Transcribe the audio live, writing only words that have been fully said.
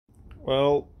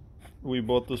Well, we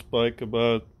bought this bike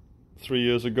about 3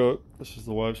 years ago. This is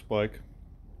the wife's bike.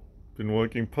 Been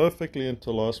working perfectly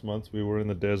until last month. We were in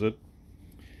the desert.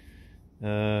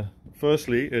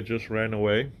 Firstly, it just ran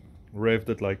away, revved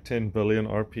at like 10 billion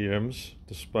RPMs,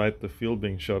 despite the fuel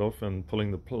being shut off and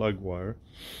pulling the plug wire.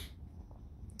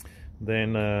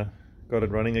 Then got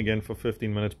it running again for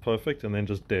 15 minutes perfect, and then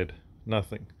just dead.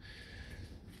 Nothing.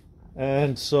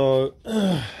 And so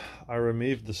I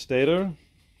removed the stator,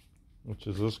 which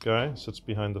is this guy, sits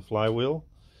behind the flywheel,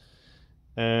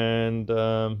 and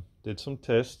did some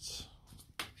tests.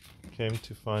 Came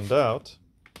to find out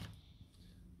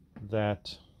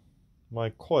that my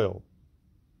coil,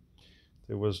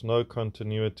 there was no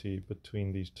continuity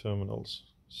between these terminals.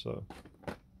 So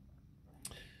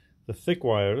the thick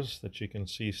wires that you can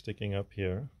see sticking up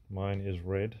here, mine is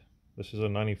red. This is a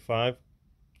 95.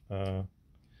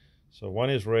 So one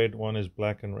is red, one is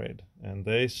black and red, and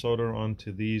they solder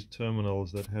onto these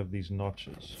terminals that have these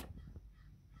notches.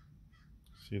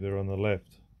 See, they're on the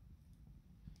left,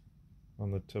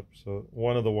 on the tip. So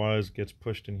one of the wires gets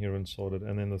pushed in here and soldered,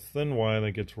 and then the thin wire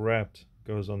that gets wrapped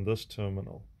goes on this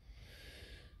terminal.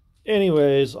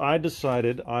 Anyways, I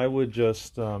decided I would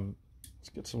just, let's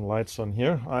get some lights on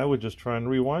here. I would just try and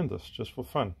rewind this just for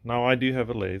fun. Now, I do have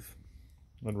a lathe.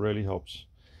 That really helps.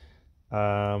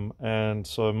 And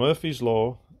so Murphy's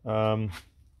Law,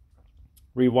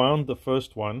 rewound the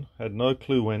first one, had no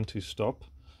clue when to stop,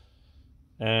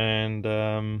 and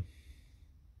I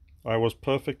was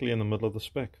perfectly in the middle of the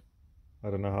spec. I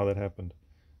don't know how that happened.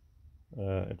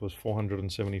 It was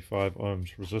 475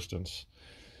 ohms resistance.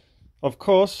 Of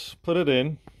course, put it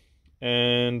in,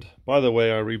 and by the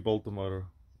way, I rebuilt the motor.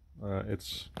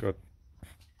 It's got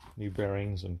new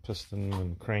bearings and piston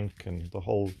and crank and the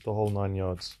whole 9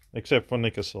 yards, except for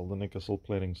Nickel. The nickel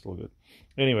plating's still good.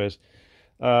 Anyways,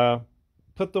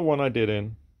 put the one I did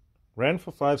in, ran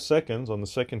for 5 seconds on the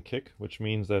second kick, which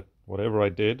means that whatever I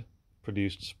did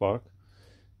produced spark,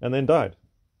 and then died.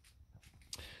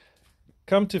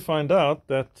 Come to find out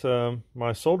that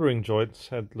my soldering joints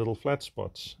had little flat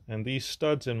spots, and these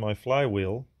studs in my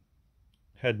flywheel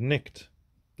had nicked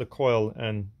the coil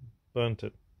and burnt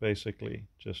it. Basically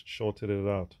just shorted it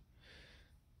out.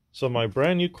 So my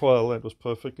brand new coil that was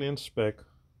perfectly in spec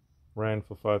ran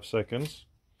for 5 seconds.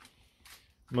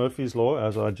 Murphy's Law,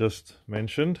 as I just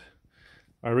mentioned.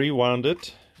 I rewound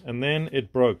it, and then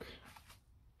it broke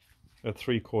at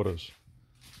 3/4.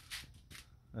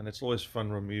 And it's always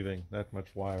fun removing that much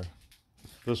wire.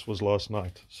 This was last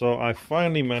night. So I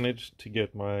finally managed to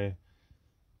get my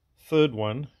third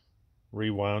one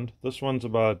rewound. This one's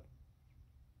about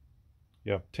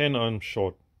 10 ohms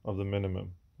short of the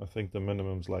minimum. I think the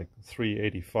minimum's like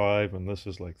 385, and this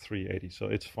is like 380, so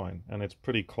it's fine. And it's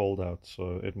pretty cold out,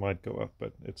 so it might go up,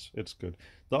 but it's good.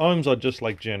 The ohms are just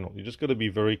like general. You just got to be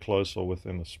very close or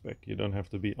within the spec. You don't have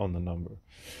to be on the number.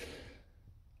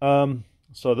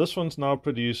 So this one's now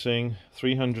producing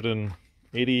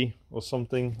 380 or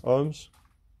something ohms.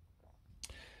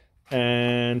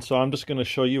 And so I'm just going to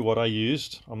show you what I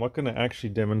used. I'm not going to actually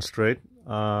demonstrate.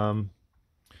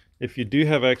 If you do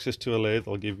have access to a lathe,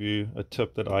 I'll give you a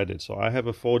tip that I did. So I have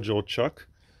a 4-jaw chuck,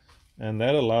 and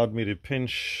that allowed me to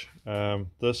pinch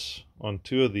this on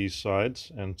 2 of these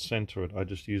sides and center it. I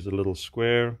just used a little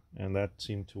square, and that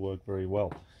seemed to work very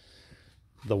well.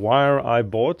 The wire I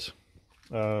bought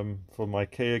for my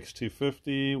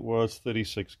kx250 was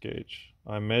 36 gauge.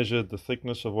 I measured the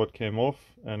thickness of what came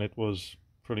off, and it was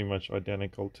pretty much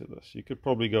identical to this. You could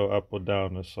probably go up or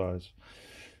down a size.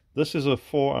 This is a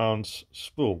 4-ounce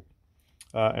spool.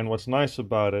 And what's nice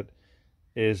about it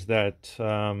is that,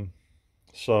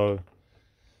 so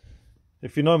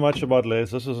if you know much about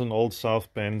lathes, this is an old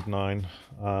South Bend 9,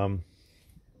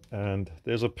 and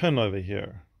there's a pin over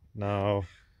here. Now,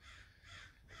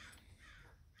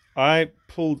 I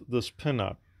pulled this pin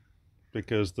out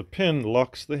because the pin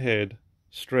locks the head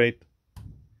straight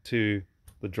to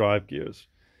the drive gears.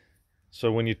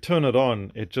 So when you turn it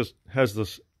on, it just has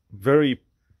this very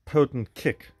potent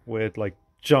kick where it like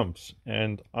jumps,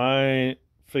 and I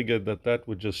figured that that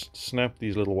would just snap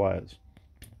these little wires.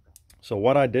 So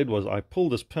what I did was I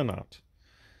pulled this pin out,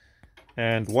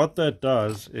 and what that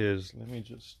does is, let me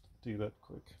just do that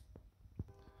quick.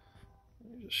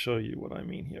 Let me just show you what I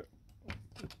mean here.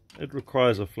 It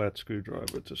requires a flat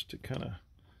screwdriver just to kind of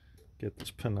get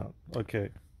this pin out. Okay,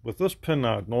 with this pin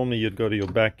out, normally you'd go to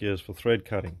your back gears for thread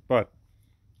cutting, but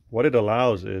what it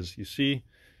allows is, you see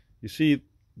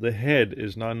the head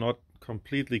is now not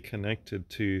completely connected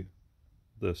to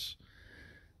this,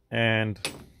 and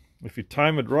if you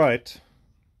time it right,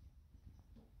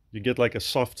 you get like a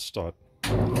soft start.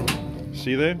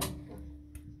 See there?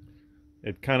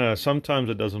 it kind of, sometimes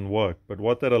it doesn't work, but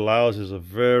what that allows is a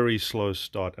very slow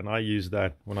start, and I used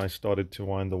that when I started to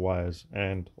wind the wires.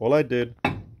 And all I did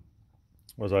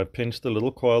was I pinched the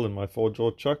little coil in my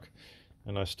 4-jaw chuck,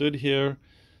 and I stood here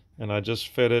and I just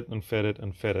fed it and fed it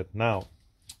and fed it. Now,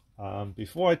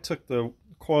 before I took the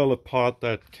coil apart,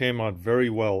 that came out very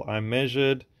well. I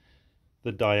measured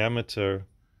the diameter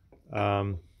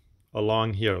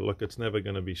along here. Look, it's never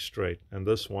going to be straight, and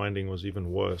this winding was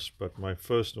even worse, but my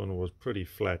first one was pretty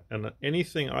flat. And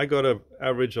anything, I got an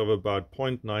average of about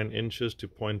 0.9 inches to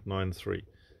 0.93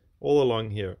 all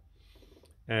along here,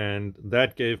 and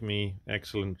that gave me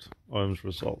excellent ohms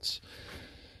results.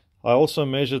 I also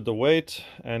measured the weight,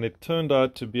 and it turned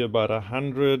out to be about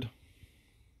 100,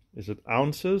 is it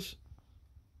ounces?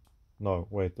 No,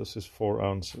 wait, this is 4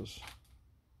 ounces.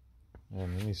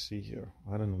 And let me see here.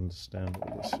 I don't understand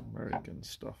all this American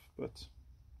stuff, but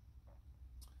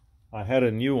I had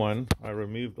a new one. I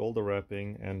removed all the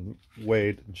wrapping and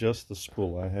weighed just the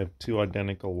spool. I had 2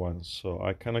 identical ones, so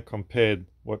I kind of compared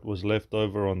what was left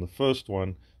over on the first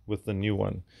one with the new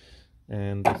one.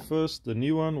 And the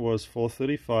new one was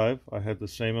 435. I had the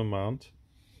same amount,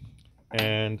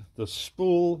 and the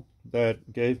spool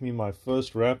that gave me my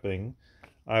first wrapping,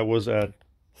 I was at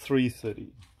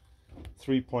 330.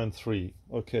 3.3.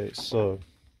 Okay, so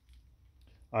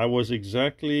I was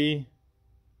exactly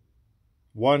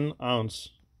 1 ounce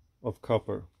of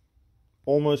copper,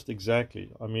 almost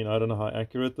exactly. I mean, I don't know how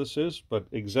accurate this is, but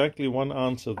exactly 1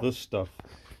 ounce of this stuff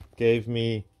gave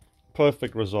me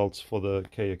perfect results for the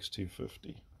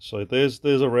kx250. So there's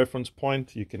a reference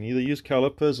point. You can either use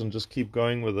calipers and just keep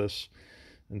going with this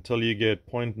until you get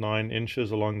 0.9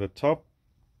 inches along the top,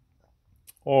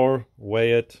 or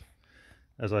weigh it,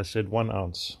 as I said, 1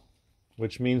 ounce,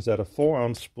 which means that a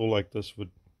 4-ounce spool like this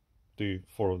would do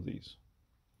 4 of these.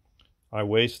 I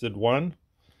wasted 1,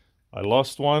 I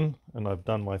lost 1, and I've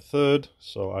done my 3rd,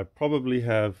 so I probably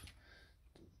have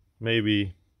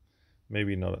maybe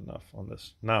not enough on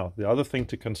this. Now, the other thing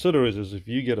to consider is if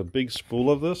you get a big spool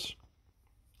of this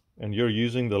and you're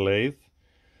using the lathe,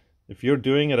 if you're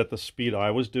doing it at the speed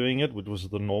I was doing it, which was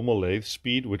the normal lathe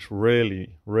speed, which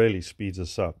really speeds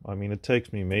us up. I mean, it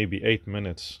takes me maybe 8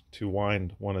 minutes to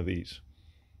wind one of these.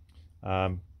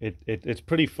 It's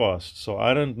pretty fast, so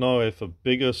I don't know if a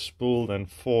bigger spool than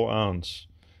 4 ounce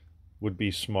would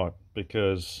be smart,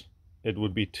 because it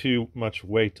would be too much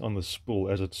weight on the spool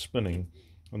as it's spinning.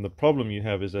 And the problem you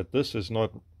have is that this is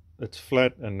not, it's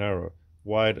flat and narrow,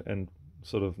 wide and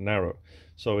sort of narrow,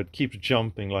 so it keeps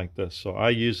jumping like this. So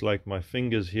I use like my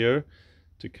fingers here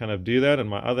to kind of do that, and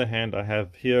my other hand I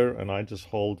have here, and I just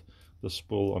hold the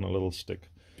spool on a little stick.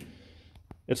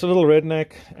 It's a little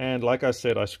redneck, and like I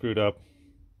said, I screwed up.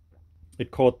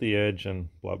 It caught the edge and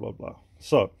blah blah blah.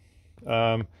 So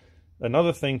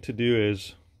another thing to do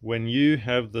is, when you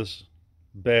have this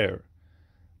bare,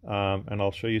 and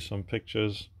I'll show you some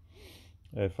pictures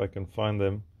if I can find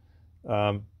them,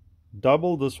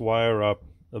 double this wire up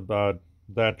about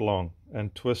that long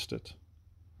and twist it,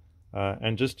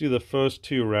 and just do the first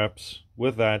 2 wraps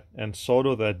with that, and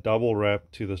solder that double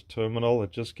wrap to this terminal.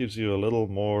 It just gives you a little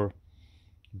more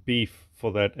beef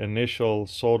for that initial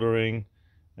soldering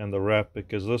and the wrap,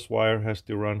 because this wire has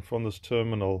to run from this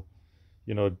terminal,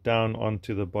 you know, down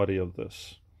onto the body of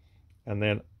this. And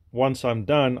then once I'm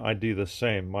done, I do the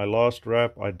same. My last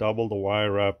wrap, I double the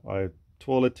wire wrap, I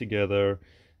twirl it together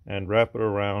and wrap it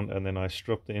around, and then I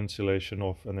strip the insulation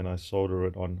off, and then I solder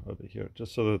it on over here,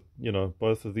 just so that, you know,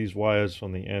 both of these wires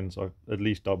from the ends are at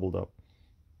least doubled up.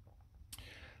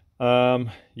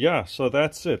 Yeah, so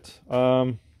that's it.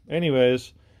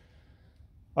 Anyways,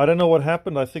 I don't know what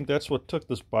happened. I think that's what took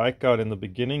this bike out in the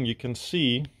beginning. You can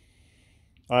see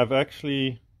I've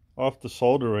actually, after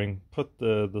soldering, put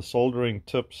the soldering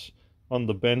tips on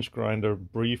the bench grinder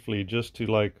briefly, just to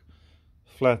like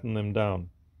flatten them down,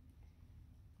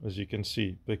 as you can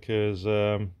see, because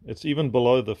it's even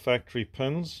below the factory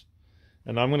pins.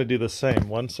 And I'm going to do the same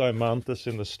once I mount this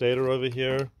in the stator over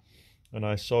here and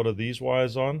I solder these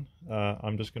wires on.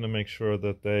 I'm just going to make sure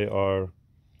that they are,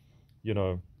 you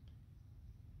know,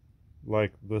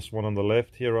 like this one on the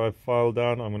left here I've filed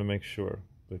down. I'm going to make sure,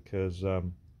 because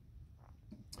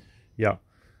yeah.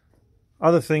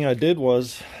 Other thing I did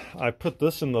was I put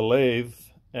this in the lathe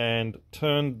and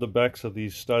turned the backs of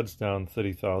these studs down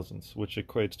 30 thousandths, which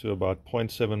equates to about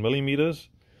 0.7 millimeters.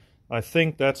 I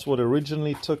think that's what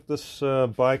originally took this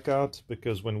bike out,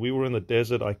 because when we were in the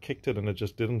desert, I kicked it and it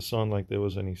just didn't sound like there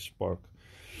was any spark.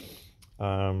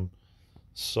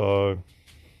 So,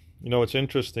 you know, it's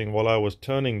interesting, while I was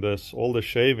turning this, all the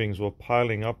shavings were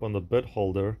piling up on the bit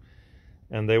holder,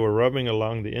 and they were rubbing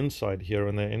along the inside here,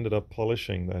 and they ended up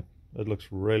polishing that. It looks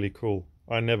really cool.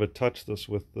 I never touched this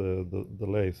with the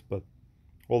lathe, but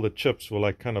all the chips were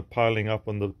like kind of piling up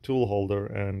on the tool holder,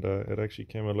 and it actually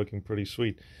came out looking pretty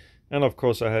sweet. And of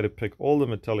course I had to pick all the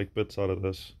metallic bits out of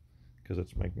this because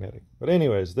it's magnetic. But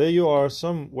anyways, there you are,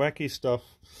 some wacky stuff.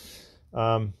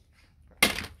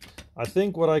 I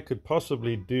think what I could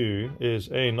possibly do is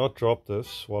not drop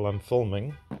this while I'm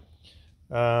filming,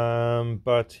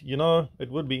 but you know, it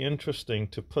would be interesting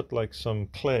to put like some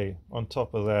clay on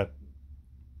top of that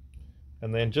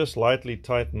and then just lightly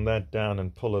tighten that down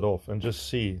and pull it off, and just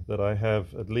see that I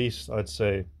have at least, I'd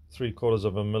say, 3/4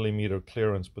 of a millimeter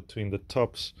clearance between the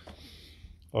tops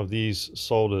of these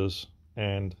solders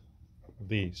and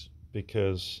these,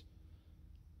 because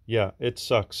yeah, it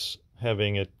sucks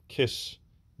having it kiss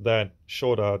that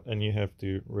short out and you have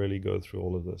to really go through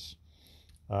all of this.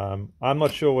 I'm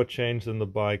not sure what changed in the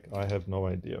bike. I have no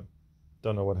idea.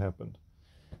 Don't know what happened.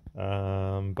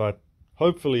 But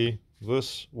hopefully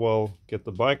this will get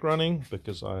the bike running,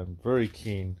 because I am very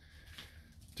keen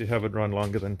to have it run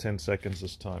longer than 10 seconds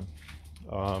this time.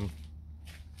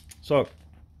 So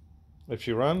if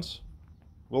she runs,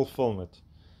 we'll film it.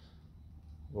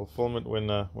 We'll film it when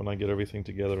I get everything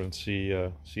together and see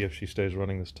if she stays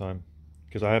running this time,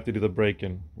 because I have to do the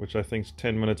break-in, which I think is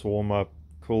 10 minutes warm up,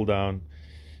 cool down.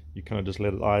 You kind of just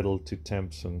let it idle to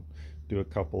temps and do a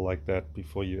couple like that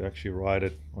before you actually ride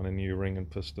it on a new ring and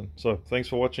piston. So thanks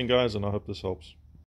for watching, guys, and I hope this helps.